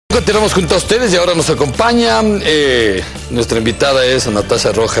Continuamos junto a ustedes y ahora nos acompaña nuestra invitada es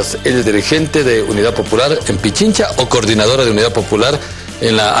Natasha Rojas. Ella es dirigente de Unidad Popular en Pichincha o coordinadora de Unidad Popular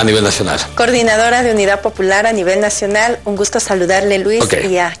a nivel nacional. Coordinadora de Unidad Popular a nivel nacional. Un gusto saludarle, Luis,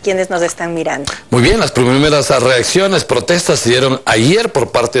 y a quienes nos están mirando. Muy bien, las primeras reacciones, protestas se dieron ayer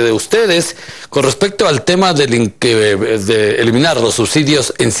por parte de ustedes con respecto al tema de eliminar los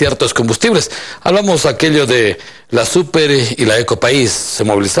subsidios en ciertos combustibles. Hablamos aquello de la Super y la Ecopaís. Se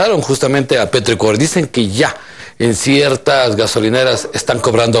movilizaron justamente a Petroecuador. Dicen que ya en ciertas gasolineras están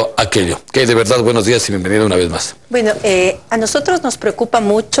cobrando aquello. Que de verdad, buenos días y bienvenida una vez más. Bueno, a nosotros nos preocupa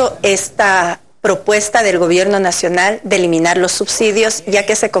mucho esta propuesta del gobierno nacional de eliminar los subsidios, ya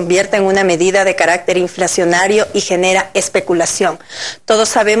que se convierte en una medida de carácter inflacionario y genera especulación. Todos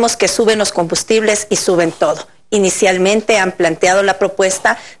sabemos que suben los combustibles y suben todo. Inicialmente han planteado la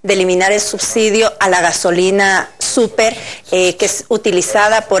propuesta de eliminar el subsidio a la gasolina Super, que es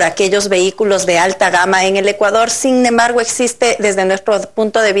utilizada por aquellos vehículos de alta gama en el Ecuador. Sin embargo, existe desde nuestro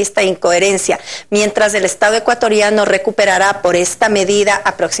punto de vista incoherencia. Mientras el Estado ecuatoriano recuperará por esta medida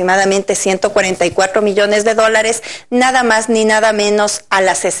aproximadamente 144 millones de dólares, nada más ni nada menos a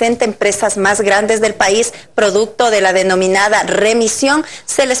las 60 empresas más grandes del país, producto de la denominada remisión,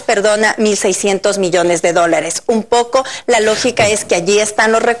 se les perdona 1.600 millones de dólares. Un poco la lógica es que allí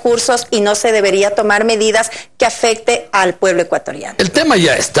están los recursos y no se debería tomar medidas que afecte al pueblo ecuatoriano. El tema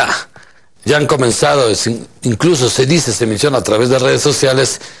ya está. Ya han comenzado, incluso se menciona a través de redes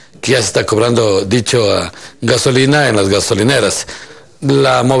sociales que ya se está cobrando dicho gasolina en las gasolineras.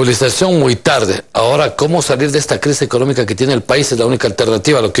 La movilización muy tarde. Ahora, ¿cómo salir de esta crisis económica que tiene el país? Es la única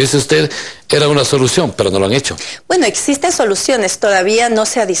alternativa. Lo que dice usted era una solución, pero no lo han hecho. Bueno, existen soluciones. Todavía no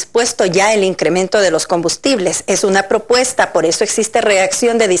se ha dispuesto ya el incremento de los combustibles. Es una propuesta, por eso existe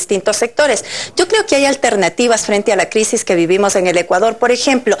reacción de distintos sectores. Yo creo que hay alternativas frente a la crisis que vivimos en el Ecuador. Por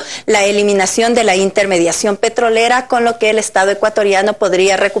ejemplo, la eliminación de la intermediación petrolera, con lo que el Estado ecuatoriano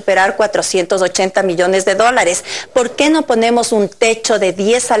podría recuperar 480 millones de dólares. ¿Por qué no ponemos un techo de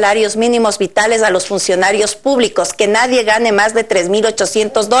 10 salarios mínimos vitales a los funcionarios públicos, que nadie gane más de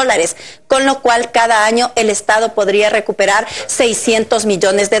 3.800 dólares, con lo cual cada año el Estado podría recuperar 600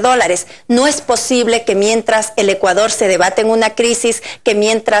 millones de dólares? No es posible que mientras el Ecuador se debate en una crisis, que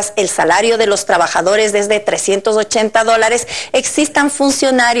mientras el salario de los trabajadores es de 380 dólares, existan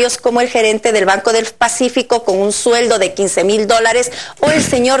funcionarios como el gerente del Banco del Pacífico con un sueldo de 15.000 dólares o el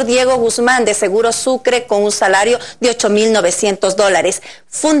señor Diego Guzmán de Seguro Sucre con un salario de 8.900 dólares.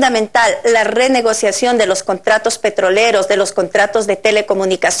 Fundamental la renegociación de los contratos petroleros, de los contratos de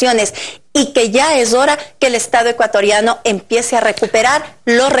telecomunicaciones, y que ya es hora que el Estado ecuatoriano empiece a recuperar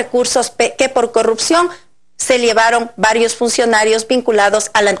los recursos que por corrupción se llevaron varios funcionarios vinculados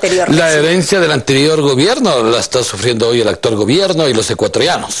al anterior régimen. La herencia del anterior gobierno la está sufriendo hoy el actual gobierno y los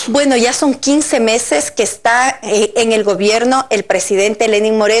ecuatorianos. Bueno, ya son 15 meses que está en el gobierno el presidente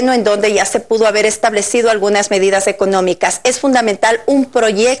Lenín Moreno, en donde ya se pudo haber establecido algunas medidas económicas. Es fundamental un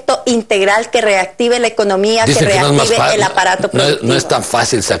proyecto integral que reactive la economía, que reactive el aparato productivo. No es tan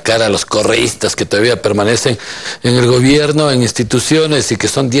fácil sacar a los correístas que todavía permanecen en el gobierno, en instituciones, y que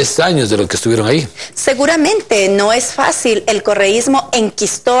son 10 años de lo que estuvieron ahí. Seguramente no es fácil. El correísmo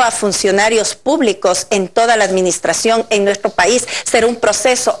enquistó a funcionarios públicos en toda la administración en nuestro país. Será un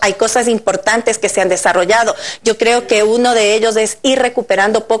proceso. Hay cosas importantes que se han desarrollado. Yo creo que uno de ellos es ir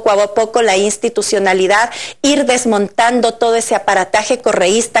recuperando poco a poco la institucionalidad, ir desmontando todo ese aparataje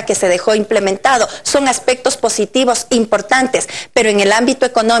correísta que se dejó implementado. Son aspectos positivos importantes, pero en el ámbito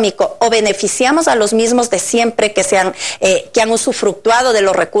económico o beneficiamos a los mismos de siempre que han usufructuado de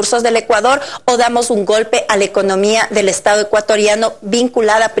los recursos del Ecuador, o damos un golpe a la economía del Estado ecuatoriano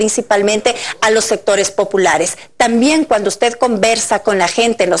vinculada principalmente a los sectores populares. También cuando usted conversa con la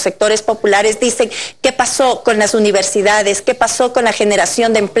gente en los sectores populares, dicen qué pasó con las universidades, qué pasó con la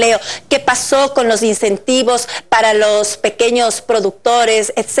generación de empleo, qué pasó con los incentivos para los pequeños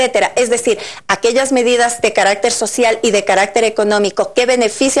productores, etcétera. Es decir, aquellas medidas de carácter social y de carácter económico que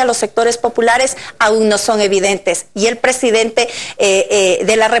benefician a los sectores populares aún no son evidentes, y el presidente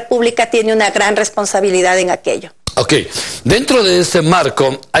de la República tiene una gran responsabilidad en aquello. Ok, dentro de ese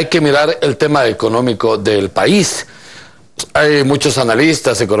marco hay que mirar el tema económico del país. Hay muchos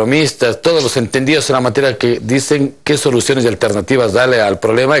analistas, economistas, todos los entendidos en la materia que dicen qué soluciones y alternativas darle al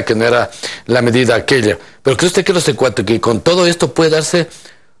problema y que no era la medida aquella. Pero ¿cree usted que los ecuatorianos, que con todo esto puede darse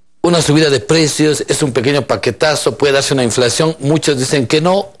una subida de precios, es un pequeño paquetazo, puede darse una inflación? Muchos dicen que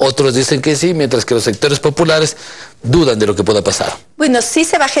no, otros dicen que sí, mientras que los sectores populares dudan de lo que pueda pasar. Bueno, sí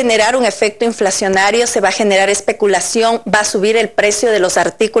se va a generar un efecto inflacionario, se va a generar especulación, va a subir el precio de los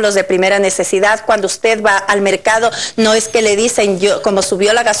artículos de primera necesidad. Cuando usted va al mercado, no es que le dicen, como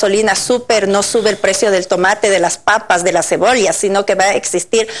subió la gasolina súper, no sube el precio del tomate, de las papas, de las cebollas, sino que va a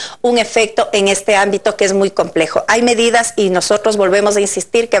existir un efecto en este ámbito que es muy complejo. Hay medidas, y nosotros volvemos a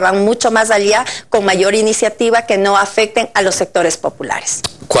insistir, que van mucho más allá, con mayor iniciativa, que no afecten a los sectores populares.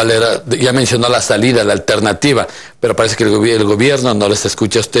 ¿Cuál era? Ya mencionó la salida, la alternativa, pero parece que el gobierno no les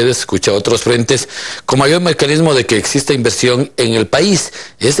escucha a ustedes, escucha a otros frentes, con mayor mecanismo de que exista inversión en el país.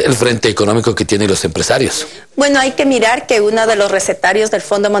 Es el frente económico que tienen los empresarios. Bueno, hay que mirar que uno de los recetarios del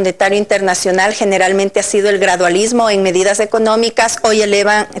Fondo Monetario Internacional generalmente ha sido el gradualismo en medidas económicas. Hoy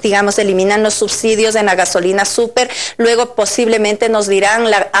eliminan los subsidios en la gasolina súper, luego posiblemente nos dirán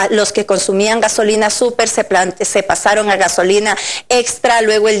los que consumían gasolina súper se pasaron a gasolina extra,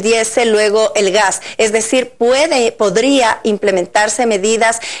 luego el diésel, luego el gas. Es decir, podría implementarse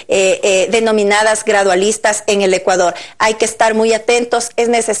medidas denominadas gradualistas en el Ecuador. Hay que estar muy atentos, es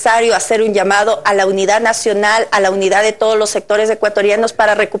necesario hacer un llamado a la unidad nacional, a la unidad de todos los sectores ecuatorianos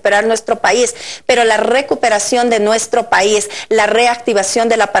para recuperar nuestro país, pero la recuperación de nuestro país, la reactivación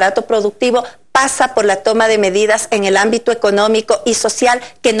del aparato productivo pasa por la toma de medidas en el ámbito económico y social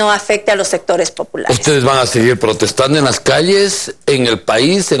que no afecte a los sectores populares. ¿Ustedes van a seguir protestando en las calles, en el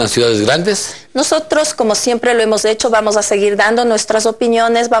país, en las ciudades grandes? Nosotros, como siempre lo hemos hecho, vamos a seguir dando nuestras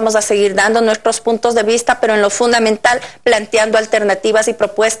opiniones, vamos a seguir dando nuestros puntos de vista, pero en lo fundamental, planteando alternativas y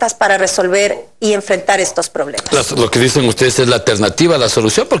propuestas para resolver y enfrentar estos problemas. Lo que dicen ustedes es la alternativa, la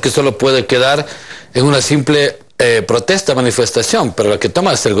solución, porque solo puede quedar en una simple protesta, manifestación, pero la que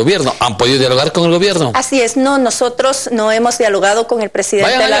toma es el gobierno. ¿Han podido dialogar con el gobierno? Así es, no, nosotros no hemos dialogado con el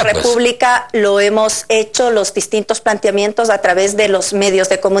presidente de la República, lo hemos hecho los distintos planteamientos a través de los medios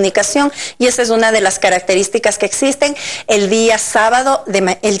de comunicación, y esa es una de las características que existen. El día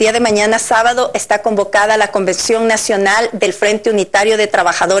de mañana sábado está convocada la Convención Nacional del Frente Unitario de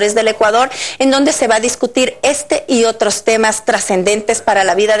Trabajadores del Ecuador, en donde se va a discutir este y otros temas trascendentes para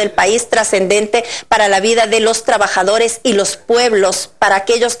la vida del país, trascendente para la vida de los trabajadores y los pueblos, para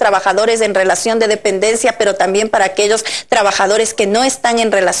aquellos trabajadores en relación de dependencia, pero también para aquellos trabajadores que no están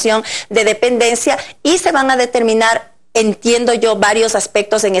en relación de dependencia, y se van a determinar, entiendo yo, varios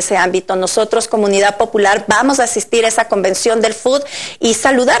aspectos en ese ámbito. Nosotros, Comunidad Popular, vamos a asistir a esa convención del FUD y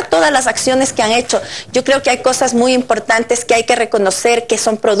saludar todas las acciones que han hecho. Yo creo que hay cosas muy importantes que hay que reconocer que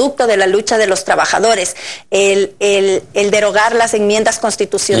son producto de la lucha de los trabajadores. El derogar las enmiendas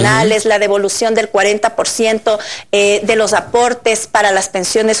constitucionales, la devolución del 40% de los aportes para las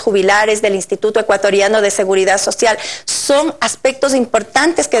pensiones jubilares del Instituto Ecuatoriano de Seguridad Social, son aspectos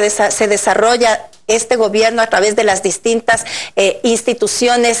importantes que se desarrolla este gobierno a través de las distintas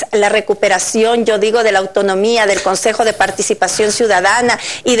instituciones, la recuperación, yo digo, de la autonomía del Consejo de Participación Ciudadana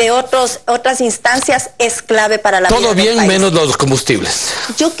y de otras instancias es clave para la vida del país. Todo bien menos los combustibles.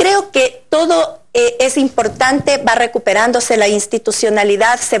 Yo creo que todo es importante, va recuperándose la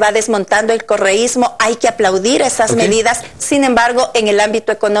institucionalidad, se va desmontando el correísmo, hay que aplaudir esas medidas. Sin embargo, en el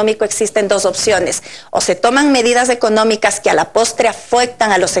ámbito económico existen dos opciones: o se toman medidas económicas que a la postre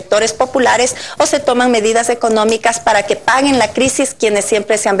afectan a los sectores populares, o se toman medidas económicas para que paguen la crisis quienes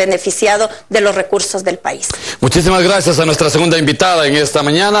siempre se han beneficiado de los recursos del país. Muchísimas gracias a nuestra segunda invitada en esta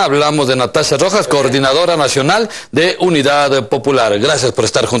mañana. Hablamos de Natasha Rojas, coordinadora nacional de Unidad Popular. Gracias por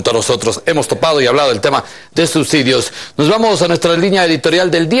estar junto a nosotros. Hemos topado y hablado del tema de subsidios. Nos vamos a nuestra línea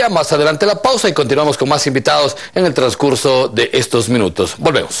editorial del día. Más adelante la pausa y continuamos con más invitados en el transcurso de estos minutos.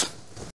 Volvemos.